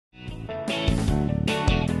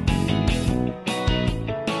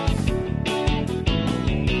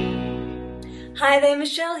Hi there,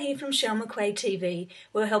 Michelle here from Shell McQuaid TV.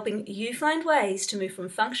 We're helping you find ways to move from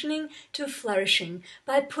functioning to flourishing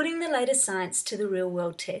by putting the latest science to the real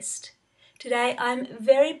world test. Today, I'm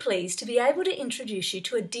very pleased to be able to introduce you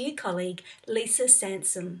to a dear colleague, Lisa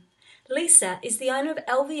Sansom. Lisa is the owner of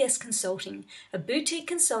LVS Consulting, a boutique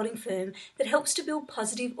consulting firm that helps to build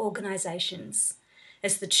positive organisations.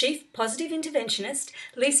 As the Chief Positive Interventionist,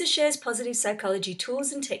 Lisa shares positive psychology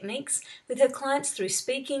tools and techniques with her clients through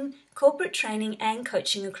speaking, corporate training and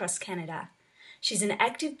coaching across Canada. She's an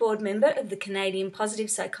active board member of the Canadian Positive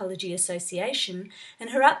Psychology Association, and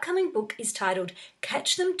her upcoming book is titled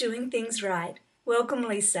Catch Them Doing Things Right. Welcome,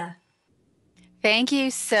 Lisa. Thank you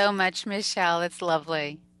so much, Michelle. It's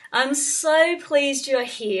lovely. I'm so pleased you're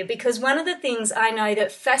here because one of the things I know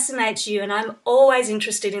that fascinates you and I'm always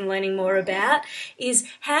interested in learning more about is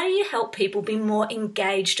how do you help people be more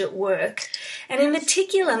engaged at work? And in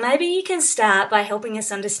particular, maybe you can start by helping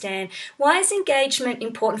us understand why is engagement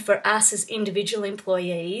important for us as individual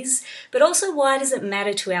employees, but also why does it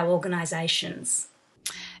matter to our organisations?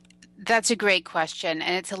 That's a great question,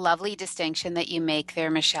 and it's a lovely distinction that you make there,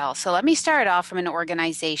 Michelle. So let me start off from an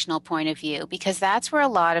organizational point of view, because that's where a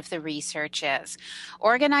lot of the research is.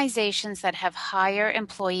 Organizations that have higher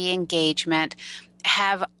employee engagement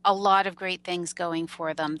have a lot of great things going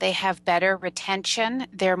for them. They have better retention.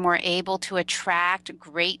 They're more able to attract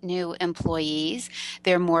great new employees.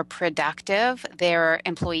 They're more productive. Their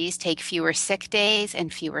employees take fewer sick days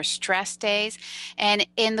and fewer stress days. And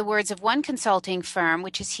in the words of one consulting firm,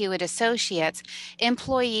 which is Hewitt Associates,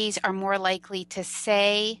 employees are more likely to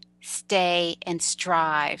say, stay, and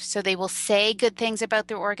strive. So they will say good things about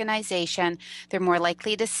their organization. They're more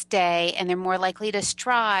likely to stay, and they're more likely to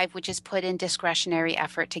strive, which is put in discretionary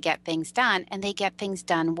effort to get things done, and they get things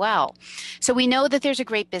done well. So we know that there's a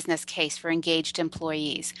great business case for engaged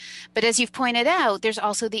employees. But as you've pointed out, there's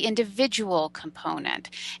also the individual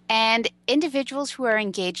component. And individuals who are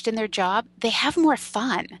engaged in their job, they have more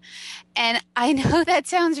fun. And I know that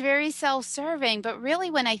sounds very self-serving, but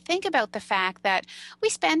really when I think about the fact that we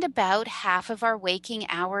spend about half of our waking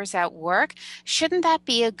hours at work, shouldn't that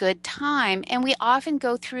be a good time? And we often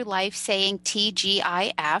go through life saying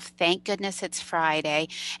TGIF, thank goodness it's Friday,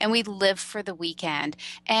 and we live for the weekend.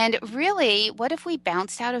 And really, what if we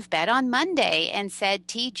bounced out of bed on Monday and said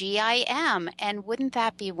TGIM? And wouldn't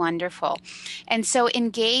that be wonderful? And so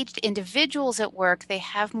engaged individuals at work, they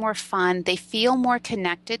have more fun, they feel more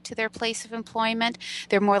connected to their place of employment.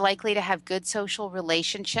 They're more likely to have good social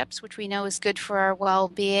relationships, which we know is good for our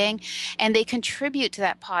well-being, and they contribute to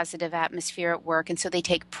that positive atmosphere at work, and so they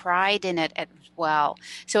take pride in it as well.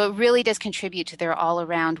 So it really does contribute to their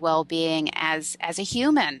all-around well-being as a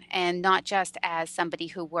human and not just as somebody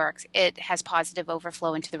who works. It has positive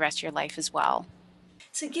overflow into the rest of your life as well.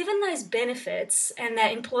 So given those benefits and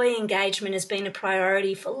that employee engagement has been a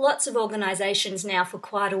priority for lots of organisations now for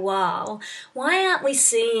quite a while, why aren't we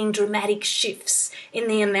seeing dramatic shifts in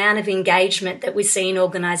the amount of engagement that we see in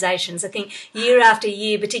organisations? I think year after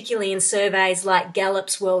year, particularly in surveys like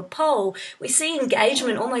Gallup's World Poll, we see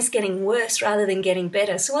engagement almost getting worse rather than getting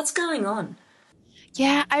better. So what's going on?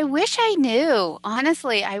 Yeah, I wish I knew.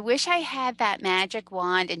 Honestly, I wish I had that magic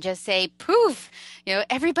wand and just say, poof,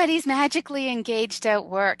 everybody's magically engaged at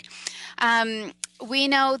work. Um, we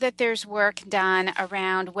know that there's work done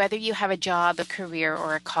around whether you have a job, a career,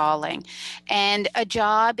 or a calling. And a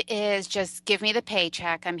job is just give me the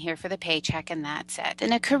paycheck. I'm here for the paycheck, and that's it.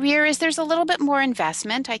 And a career is there's a little bit more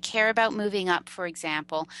investment. I care about moving up, for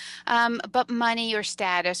example. But money or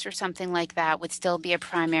status or something like that would still be a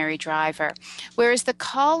primary driver. Whereas the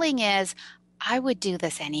calling is, I would do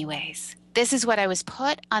this anyways. This is what I was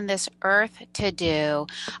put on this earth to do.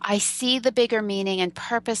 I see the bigger meaning and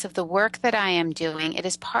purpose of the work that I am doing. It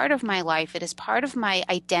is part of my life. It is part of my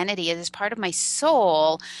identity. It is part of my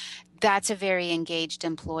soul. That's a very engaged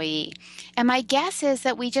employee. And my guess is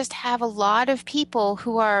that we just have a lot of people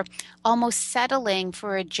who are almost settling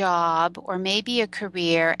for a job or maybe a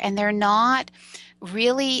career, and they're not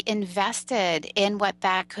really invested in what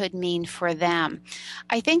that could mean for them.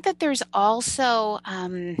 I think that there's also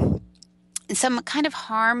some kind of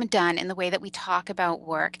harm done in the way that we talk about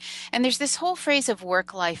work. And there's this whole phrase of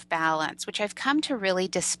work-life balance, which I've come to really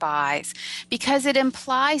despise because it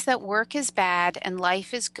implies that work is bad and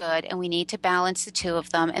life is good and we need to balance the two of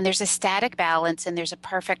them. And there's a static balance and there's a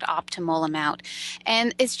perfect optimal amount.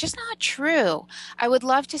 And it's just not true. I would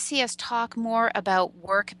love to see us talk more about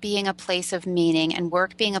work being a place of meaning and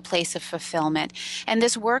work being a place of fulfillment and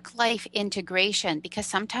this work-life integration, because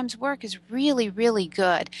sometimes work is really, really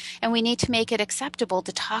good and we need to make make it acceptable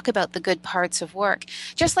to talk about the good parts of work.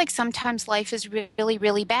 Just like sometimes life is really,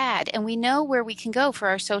 really bad, and we know where we can go for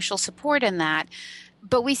our social support in that.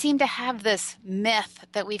 But we seem to have this myth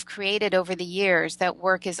that we've created over the years that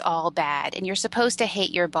work is all bad, and you're supposed to hate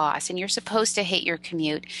your boss, and you're supposed to hate your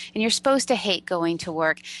commute, and you're supposed to hate going to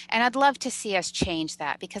work. And I'd love to see us change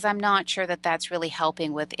that because I'm not sure that that's really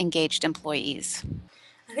helping with engaged employees.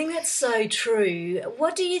 I think that's so true.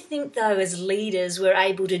 What do you think, though, as leaders, we're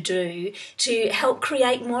able to do to help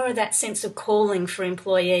create more of that sense of calling for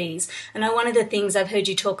employees? I know one of the things I've heard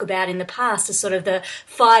you talk about in the past is sort of the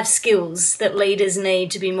 5 skills that leaders need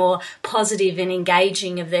to be more positive and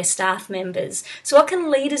engaging of their staff members. So what can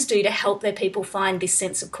leaders do to help their people find this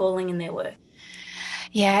sense of calling in their work?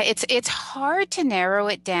 Yeah, it's hard to narrow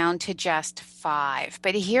it down to just 5,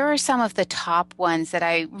 but here are some of the top ones that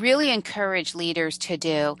I really encourage leaders to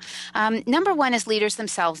do. Number one is leaders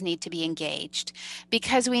themselves need to be engaged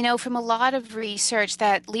because we know from a lot of research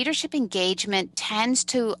that leadership engagement tends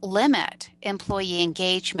to limit employee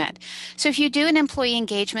engagement. So if you do an employee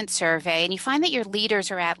engagement survey and you find that your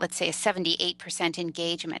leaders are at, let's say, a 78%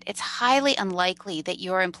 engagement, it's highly unlikely that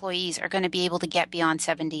your employees are going to be able to get beyond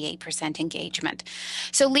 78% engagement.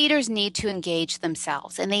 So leaders need to engage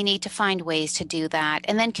themselves and they need to find ways to do that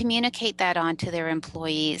and then communicate that on to their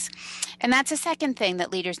employees. And that's a second thing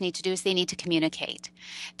that leaders need to do is they need to communicate.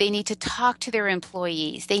 They need to talk to their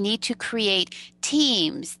employees. They need to create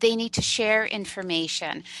teams. They need to share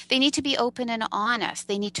information. They need to be open and honest.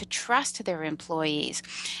 They need to trust their employees.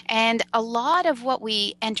 And a lot of what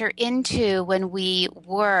we enter into when we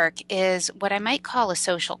work is what I might call a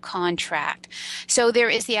social contract. So there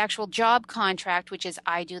is the actual job contract, which is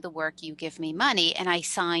I do the work, you give me money, and I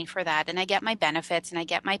sign for that, and I get my benefits, and I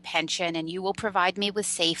get my pension, and you will provide me with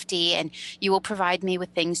safety, and you will provide me with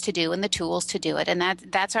things to do and the tools to do it. And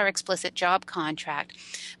that's our explicit job contract.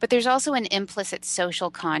 But there's also an implicit social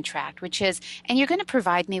contract, which is, and you're going to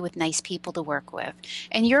provide me with nice people to work with,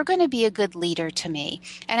 and you're going to be a good leader to me.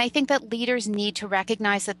 And I think that leaders need to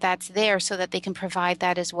recognize that that's there so that they can provide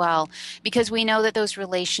that as well, because we know that those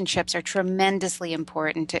relationships are tremendously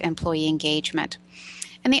important to employee engagement.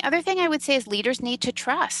 And the other thing I would say is leaders need to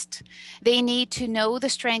trust. They need to know the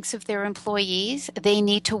strengths of their employees. They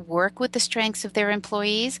need to work with the strengths of their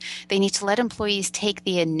employees. They need to let employees take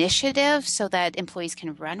the initiative so that employees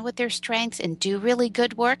can run with their strengths and do really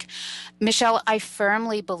good work. Michelle, I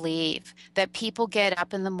firmly believe that people get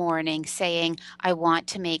up in the morning saying, I want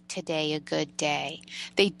to make today a good day.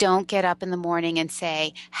 They don't get up in the morning and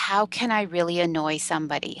say, how can I really annoy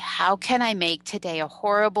somebody? How can I make today a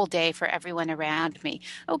horrible day for everyone around me?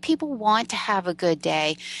 Oh, people want to have a good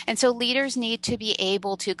day. And so leaders need to be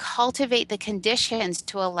able to cultivate the conditions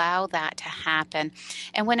to allow that to happen.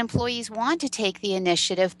 And when employees want to take the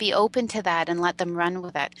initiative, be open to that and let them run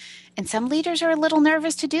with it. And some leaders are a little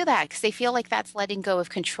nervous to do that because they feel like that's letting go of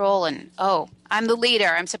control and, oh, I'm the leader.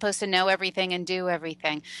 I'm supposed to know everything and do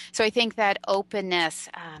everything. So I think that openness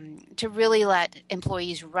to really let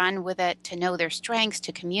employees run with it, to know their strengths,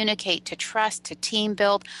 to communicate, to trust, to team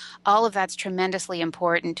build, all of that's tremendously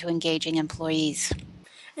important to engaging employees.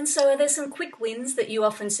 And so are there some quick wins that you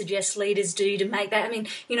often suggest leaders do to make that? I mean,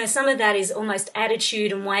 some of that is almost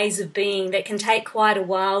attitude and ways of being that can take quite a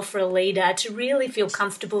while for a leader to really feel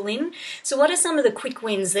comfortable in. So what are some of the quick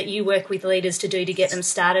wins that you work with leaders to do to get them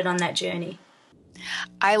started on that journey?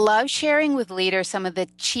 I love sharing with leaders some of the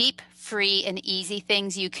cheap, free, and easy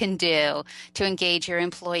things you can do to engage your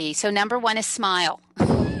employees. So number one is smile.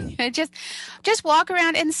 just walk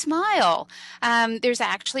around and smile. There's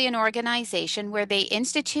actually an organization where they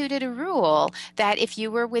instituted a rule that if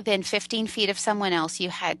you were within 15 feet of someone else, you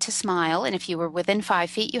had to smile. And if you were within 5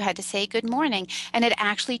 feet, you had to say good morning. And it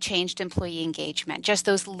actually changed employee engagement, just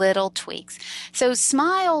those little tweaks. So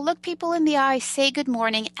smile, look people in the eye, say good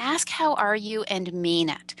morning, ask how are you, and mean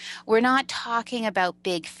it. We're not talking about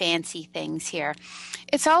big fancy things here.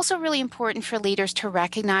 It's also really important for leaders to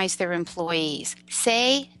recognize their employees.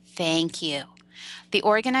 Say thank you. The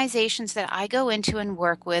organizations that I go into and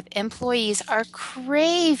work with, employees are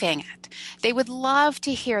craving it. They would love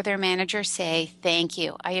to hear their manager say, thank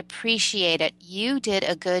you. I appreciate it. You did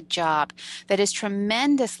a good job. That is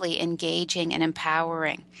tremendously engaging and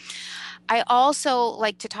empowering. I also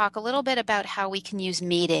like to talk a little bit about how we can use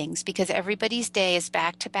meetings because everybody's day is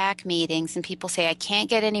back-to-back meetings and people say, I can't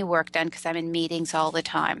get any work done because I'm in meetings all the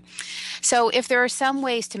time. So if there are some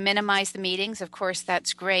ways to minimize the meetings, of course,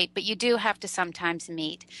 that's great, but you do have to sometimes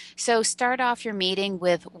meet. So start off your meeting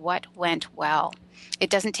with what went well. It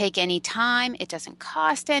doesn't take any time, it doesn't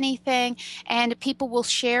cost anything, and people will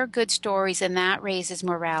share good stories, and that raises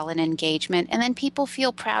morale and engagement. And then people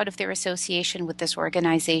feel proud of their association with this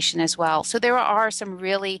organization as well. So there are some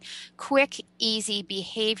really quick, easy,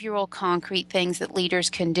 behavioral, concrete things that leaders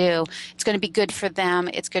can do. It's going to be good for them,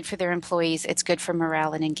 it's good for their employees, it's good for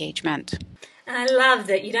morale and engagement. And I love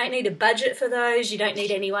that you don't need a budget for those, you don't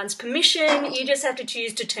need anyone's permission, you just have to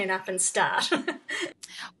choose to turn up and start.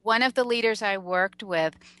 One of the leaders I worked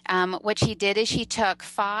with, what she did is she took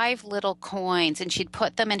 5 little coins and she'd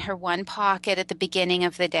put them in her one pocket at the beginning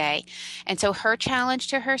of the day. And so her challenge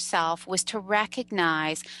to herself was to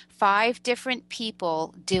recognize 5 different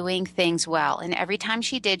people doing things well. And every time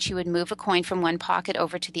she did, she would move a coin from one pocket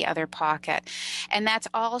over to the other pocket. And that's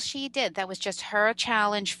all she did. That was just her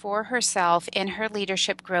challenge for herself in her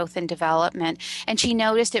leadership growth and development. And she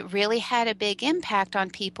noticed it really had a big impact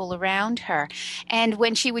on people around her. And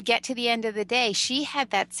when she would get to the end of the day, she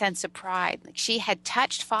had that sense of pride. Like she had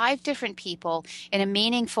touched 5 different people in a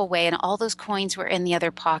meaningful way, and all those coins were in the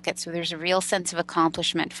other pocket. So there's a real sense of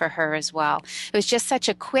accomplishment for her as well. It was just such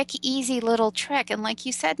a quick, easy little trick. And like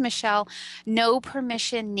you said, Michelle, no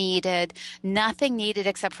permission needed, nothing needed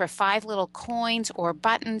except for 5 little coins or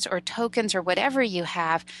buttons or tokens or whatever you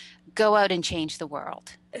have. Go out and change the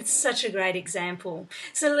world. It's such a great example.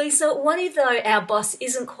 So Lisa, what if though our boss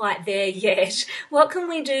isn't quite there yet? What can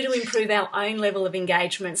we do to improve our own level of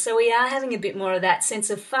engagement so we are having a bit more of that sense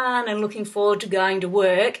of fun and looking forward to going to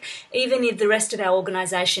work, even if the rest of our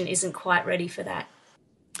organisation isn't quite ready for that?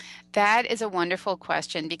 That is a wonderful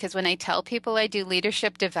question, because when I tell people I do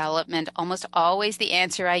leadership development, almost always the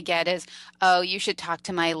answer I get is, oh, you should talk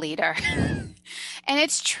to my leader. And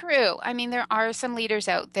it's true. I mean, there are some leaders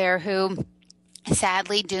out there who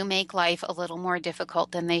sadly do make life a little more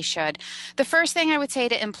difficult than they should. The first thing I would say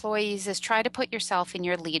to employees is try to put yourself in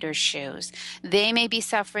your leader's shoes. They may be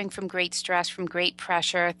suffering from great stress, from great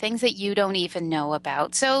pressure, things that you don't even know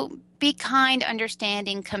about. So be kind,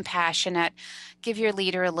 understanding, compassionate. Give your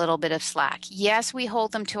leader a little bit of slack. Yes, we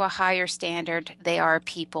hold them to a higher standard. They are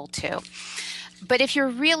people too. But if you're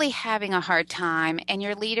really having a hard time and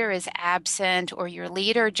your leader is absent, or your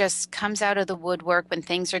leader just comes out of the woodwork when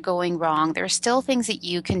things are going wrong, there are still things that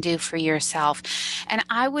you can do for yourself. And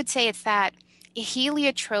I would say it's that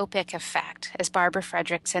heliotropic effect, as Barbara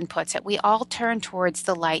Fredrickson puts it. We all turn towards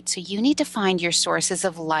the light. So you need to find your sources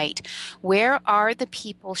of light. Where are the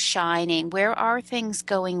people shining? Where are things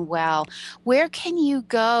going well? Where can you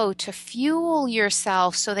go to fuel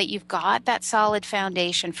yourself so that you've got that solid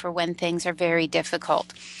foundation for when things are very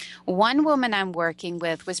difficult? One woman I'm working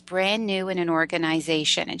with was brand new in an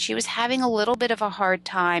organization, and she was having a little bit of a hard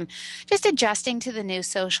time just adjusting to the new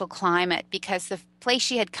social climate, because the place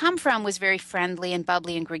she had come from was very friendly and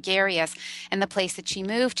bubbly and gregarious, and the place that she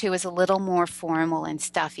moved to was a little more formal and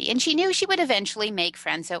stuffy. And she knew she would eventually make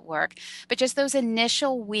friends at work, but just those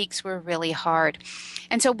initial weeks were really hard.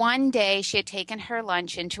 And so one day she had taken her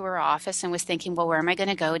lunch into her office and was thinking, well, where am I going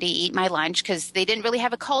to go to eat my lunch? Because they didn't really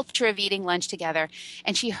have a culture of eating lunch together.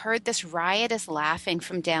 And she heard this riotous laughing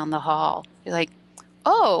from down the hall. You're like,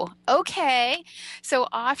 oh, okay. So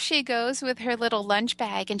off she goes with her little lunch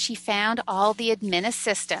bag, and she found all the admin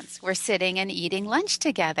assistants were sitting and eating lunch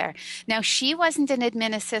together. Now, she wasn't an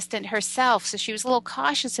admin assistant herself, so she was a little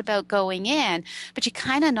cautious about going in, but she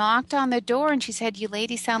kind of knocked on the door and she said, you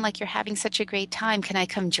ladies sound like you're having such a great time. Can I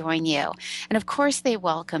come join you? And of course they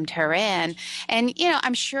welcomed her in. And,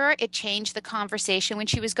 I'm sure it changed the conversation when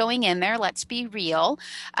she was going in there, let's be real.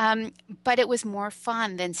 But it was more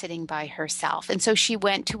fun than sitting by herself. And so she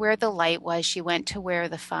went to where the light was, she went to where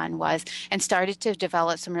the fun was, and started to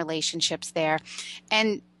develop some relationships there.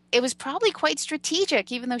 And it was probably quite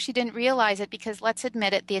strategic, even though she didn't realize it, because let's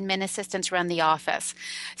admit it, the admin assistants run the office.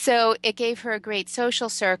 So it gave her a great social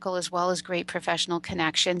circle as well as great professional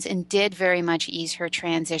connections, and did very much ease her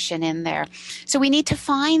transition in there. So we need to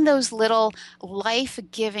find those little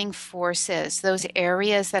life-giving forces, those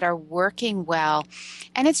areas that are working well.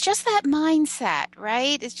 And it's just that mindset,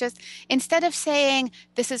 right? It's just, instead of saying,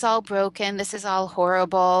 this is all broken, this is all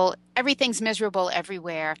horrible, everything's miserable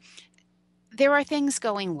everywhere, there are things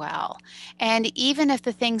going well. And even if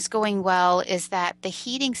the things going well is that the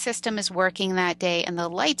heating system is working that day and the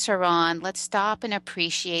lights are on, let's stop and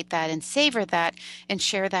appreciate that and savor that and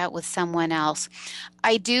share that with someone else.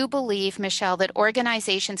 I do believe, Michelle, that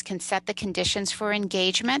organizations can set the conditions for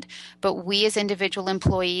engagement, but we as individual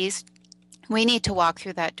employees, we need to walk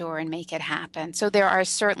through that door and make it happen. So there are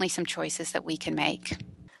certainly some choices that we can make.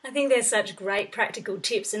 I I think they're such great practical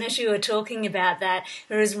tips. And as you were talking about that,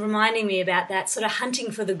 it was reminding me about that sort of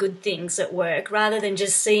hunting for the good things at work rather than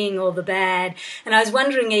just seeing all the bad. And I was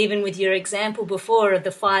wondering, even with your example before of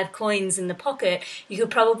the 5 coins in the pocket, you could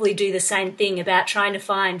probably do the same thing about trying to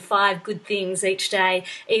find 5 good things each day,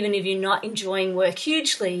 even if you're not enjoying work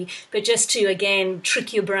hugely, but just to, again,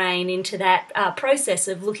 trick your brain into that process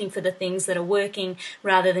of looking for the things that are working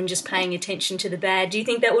rather than just paying attention to the bad. Do you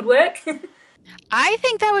think that would work? I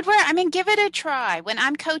think that would work. I mean, give it a try. When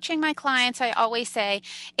I'm coaching my clients, I always say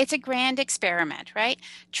it's a grand experiment, right?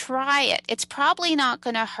 Try it. It's probably not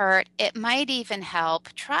going to hurt. It might even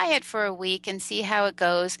help. Try it for a week and see how it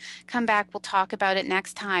goes. Come back. We'll talk about it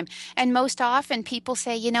next time. And most often people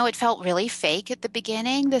say, it felt really fake at the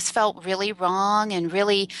beginning. This felt really wrong and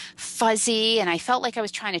really fuzzy. And I felt like I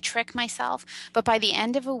was trying to trick myself. But by the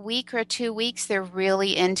end of a week or 2 weeks, they're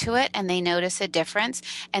really into it and they notice a difference.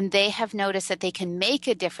 And they have noticed that they can make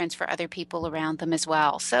a difference for other people around them as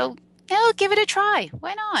well. So, give it a try.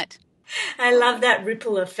 Why not? I love that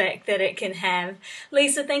ripple effect that it can have.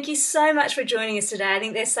 Lisa, thank you so much for joining us today. I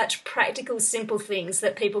think there's such practical, simple things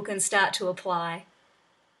that people can start to apply.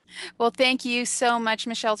 Well, thank you so much,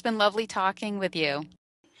 Michelle. It's been lovely talking with you.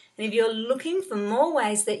 And if you're looking for more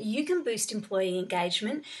ways that you can boost employee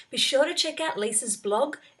engagement, be sure to check out Lisa's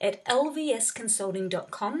blog at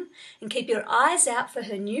lvsconsulting.com and keep your eyes out for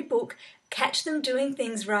her new book, Catch Them Doing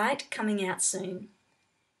Things Right, coming out soon.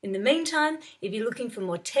 In the meantime, if you're looking for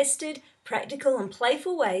more tested, practical and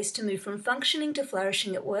playful ways to move from functioning to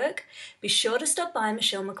flourishing at work, be sure to stop by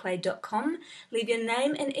michellemcquaid.com, leave your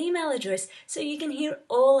name and email address so you can hear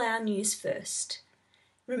all our news first.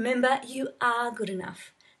 Remember, you are good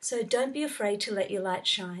enough, so don't be afraid to let your light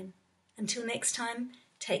shine. Until next time,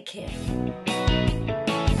 take care.